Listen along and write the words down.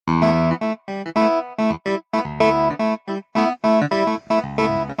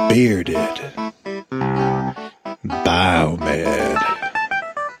Bearded Biomed.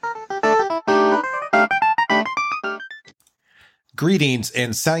 Greetings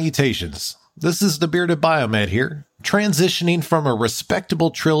and salutations. This is the Bearded Biomed here, transitioning from a respectable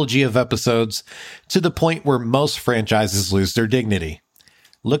trilogy of episodes to the point where most franchises lose their dignity.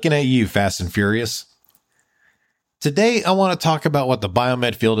 Looking at you, Fast and Furious. Today, I want to talk about what the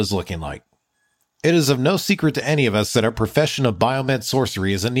biomed field is looking like. It is of no secret to any of us that our profession of biomed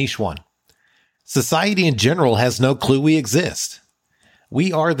sorcery is a niche one. Society in general has no clue we exist.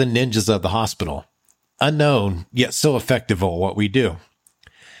 We are the ninjas of the hospital, unknown yet so effective at what we do.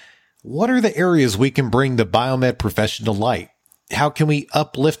 What are the areas we can bring the biomed profession to light? How can we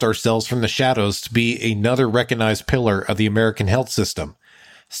uplift ourselves from the shadows to be another recognized pillar of the American health system,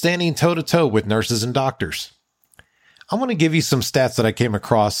 standing toe-to-toe with nurses and doctors? I want to give you some stats that I came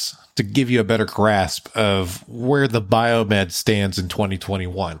across to give you a better grasp of where the biomed stands in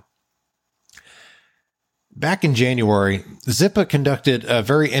 2021. Back in January, Zippa conducted a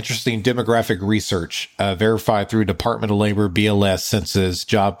very interesting demographic research verified through Department of Labor, BLS, census,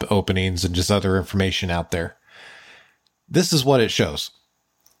 job openings, and just other information out there. This is what it shows.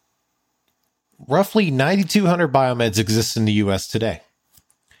 Roughly 9,200 biomeds exist in the U.S. today.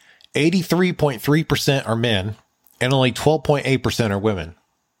 83.3% are men, and only 12.8% are women.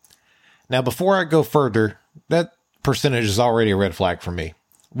 Now, before I go further, that percentage is already a red flag for me.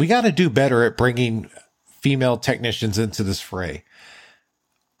 We got to do better at bringing female technicians into this fray.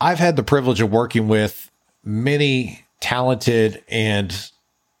 I've had the privilege of working with many talented and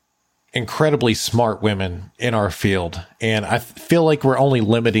incredibly smart women in our field, and I feel like we're only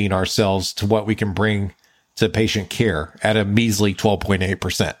limiting ourselves to what we can bring to patient care at a measly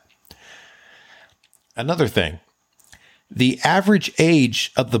 12.8%. Another thing, the average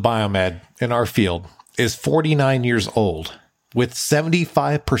age of the biomed in our field is 49 years old, with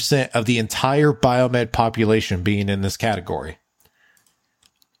 75% of the entire biomed population being in this category.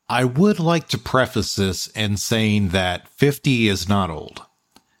 I would like to preface this in saying that 50 is not old.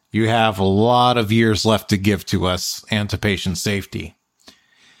 You have a lot of years left to give to us and to patient safety.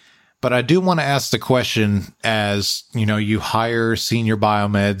 But I do want to ask the question, as you hire senior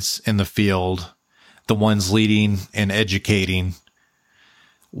biomeds in the field, the ones leading and educating,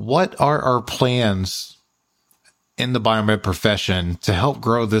 what are our plans in the biomed profession to help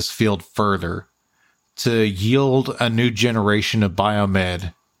grow this field further, to yield a new generation of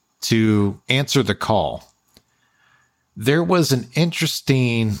biomed to answer the call? There was an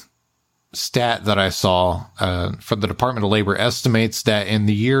interesting stat that I saw from the Department of Labor estimates that in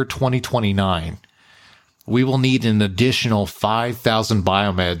the year 2029, we will need an additional 5,000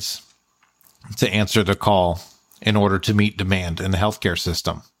 biomeds to answer the call in order to meet demand in the healthcare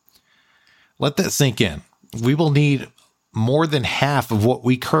system. Let that sink in. We will need more than half of what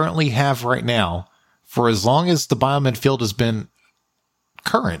we currently have right now for as long as the biomed field has been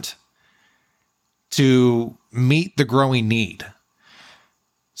current to meet the growing need.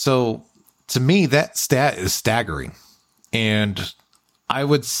 So to me, that stat is staggering. And I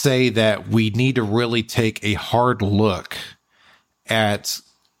would say that we need to really take a hard look at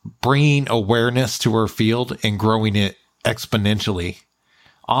bringing awareness to our field and growing it exponentially.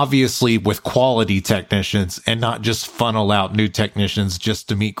 Obviously with quality technicians, and not just funnel out new technicians just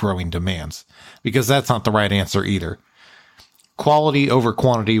to meet growing demands, because that's not the right answer either. Quality over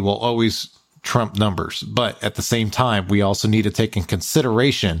quantity will always trump numbers, but at the same time, we also need to take in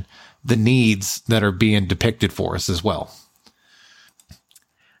consideration the needs that are being depicted for us as well.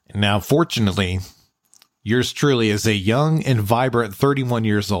 Now, fortunately, yours truly is a young and vibrant 31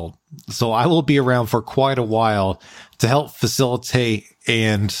 years old, so I will be around for quite a while to help facilitate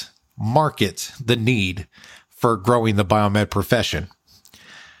and market the need for growing the biomed profession.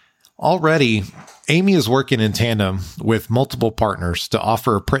 Already, Amy is working in tandem with multiple partners to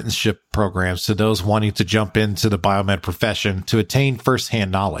offer apprenticeship programs to those wanting to jump into the biomed profession to attain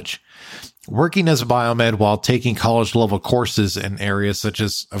firsthand knowledge. Working as a biomed while taking college-level courses in areas such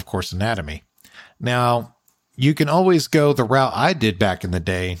as, of course, anatomy. Now, you can always go the route I did back in the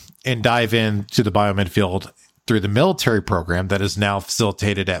day and dive into the biomed field through the military program that is now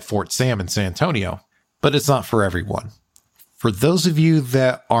facilitated at Fort Sam in San Antonio, but it's not for everyone. For those of you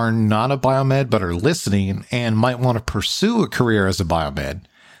that are not a biomed but are listening and might want to pursue a career as a biomed,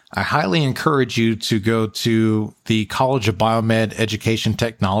 I highly encourage you to go to the College of Biomed Education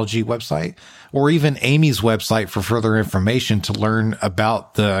Technology website, or even Amy's website for further information to learn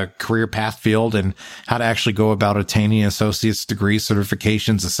about the career path field and how to actually go about attaining associate's degrees,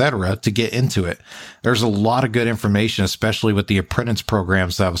 certifications, etc. to get into it. There's a lot of good information, especially with the apprentice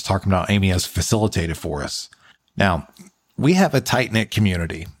programs that I was talking about Amy has facilitated for us. Now, we have a tight-knit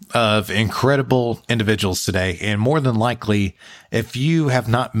community of incredible individuals today. And more than likely, if you have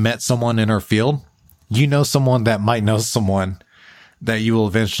not met someone in our field, you know someone that might know someone that you will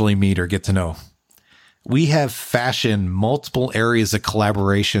eventually meet or get to know. We have fashioned multiple areas of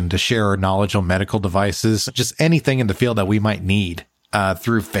collaboration to share our knowledge on medical devices, just anything in the field that we might need,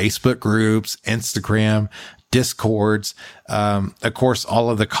 through Facebook groups, Instagram, Discords, of course, all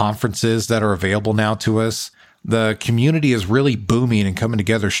of the conferences that are available now to us. The community is really booming and coming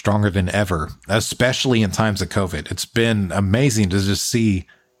together stronger than ever, especially in times of COVID. It's been amazing to just see,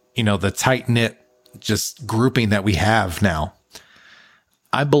 the tight-knit just grouping that we have now.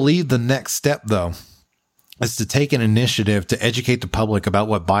 I believe the next step, though, is to take an initiative to educate the public about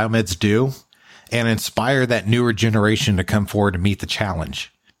what biomeds do and inspire that newer generation to come forward and meet the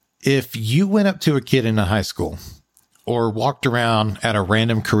challenge. If you went up to a kid in a high school or walked around at a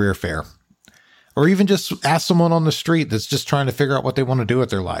random career fair, or even just asked someone on the street that's just trying to figure out what they want to do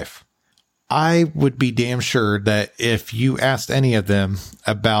with their life, I would be damn sure that if you asked any of them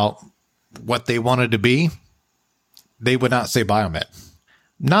about what they wanted to be, they would not say biomed.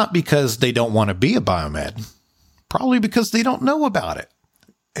 Not because they don't want to be a biomed, probably because they don't know about it.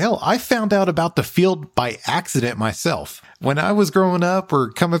 Hell, I found out about the field by accident myself. When I was growing up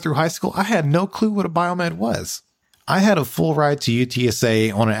or coming through high school, I had no clue what a biomed was. I had a full ride to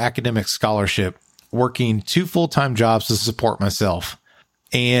UTSA on an academic scholarship, working 2 full-time jobs to support myself.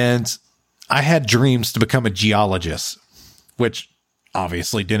 And I had dreams to become a geologist, which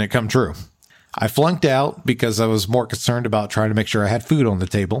obviously didn't come true. I flunked out because I was more concerned about trying to make sure I had food on the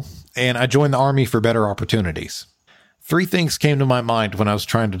table, and I joined the Army for better opportunities. 3 things came to my mind when I was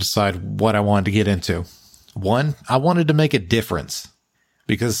trying to decide what I wanted to get into. 1, I wanted to make a difference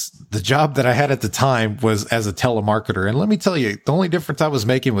because the job that I had at the time was as a telemarketer. And let me tell you, the only difference I was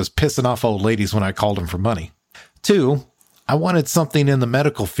making was pissing off old ladies when I called them for money. 2, I wanted something in the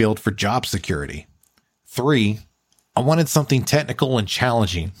medical field for job security. 3, I wanted something technical and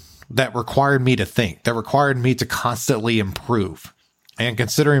challenging that required me to think, that required me to constantly improve. And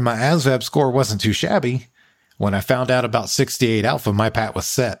considering my ASVAB score wasn't too shabby, when I found out about 68 Alpha, my pat was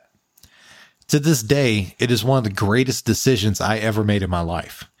set. To this day, it is one of the greatest decisions I ever made in my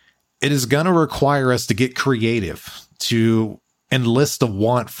life. It is going to require us to get creative, to enlist a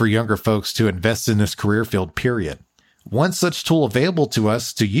want for younger folks to invest in this career field, period. One such tool available to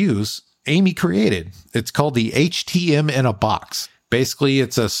us to use, Amy created. It's called the HTM in a Box. Basically,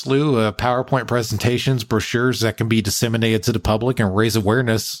 it's a slew of PowerPoint presentations, brochures that can be disseminated to the public and raise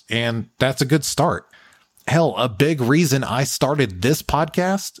awareness, and that's a good start. Hell, a big reason I started this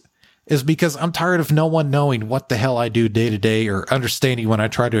podcast is because I'm tired of no one knowing what the hell I do day to day or understanding when I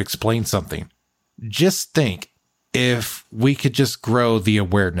try to explain something. Just think if we could just grow the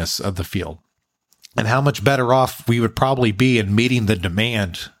awareness of the field and how much better off we would probably be in meeting the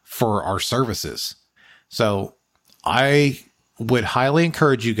demand for our services. So I would highly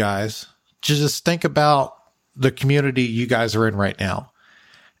encourage you guys to just think about the community you guys are in right now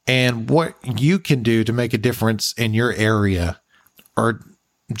and what you can do to make a difference in your area or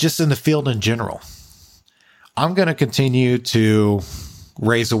just in the field in general. I'm going to continue to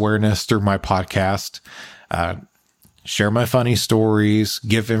raise awareness through my podcast, share my funny stories,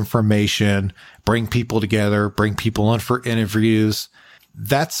 give information, bring people together, bring people on for interviews.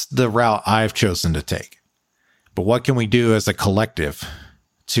 That's the route I've chosen to take. But what can we do as a collective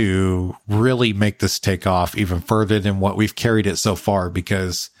to really make this take off even further than what we've carried it so far?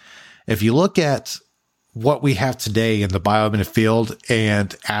 Because if you look at what we have today in the biomed field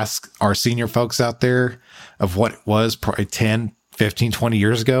and ask our senior folks out there of what it was probably 10, 15, 20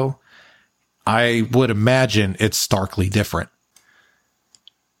 years ago, I would imagine it's starkly different.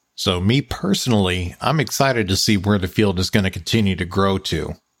 So me personally, I'm excited to see where the field is going to continue to grow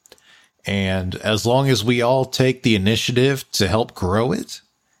to. And as long as we all take the initiative to help grow it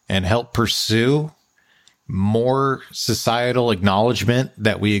and help pursue more societal acknowledgement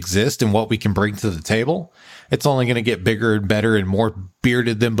that we exist and what we can bring to the table, it's only going to get bigger and better and more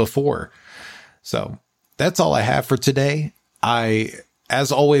bearded than before. So that's all I have for today.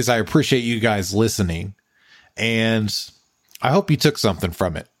 As always, I appreciate you guys listening, and I hope you took something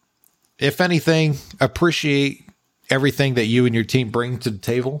from it. If anything, appreciate everything that you and your team bring to the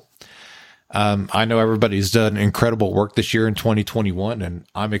table. I know everybody's done incredible work this year in 2021, and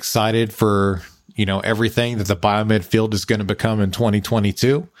I'm excited for everything that the biomed field is going to become in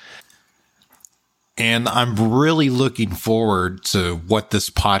 2022. And I'm really looking forward to what this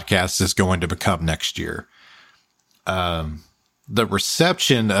podcast is going to become next year. The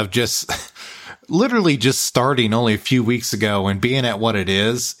reception of just literally just starting only a few weeks ago and being at what it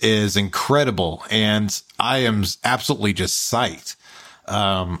is incredible. And I am absolutely just psyched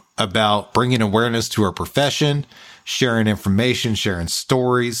about bringing awareness to our profession, sharing information, sharing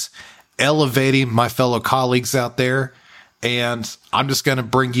stories, elevating my fellow colleagues out there. And I'm just going to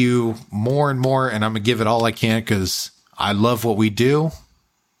bring you more and more, and I'm going to give it all I can because I love what we do,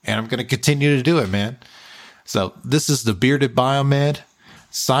 and I'm going to continue to do it, man. So this is the Bearded Biomed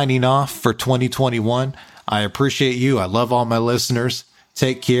signing off for 2021. I appreciate you. I love all my listeners.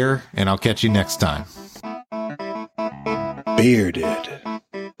 Take care, and I'll catch you next time. Bearded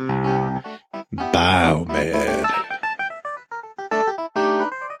Biomed.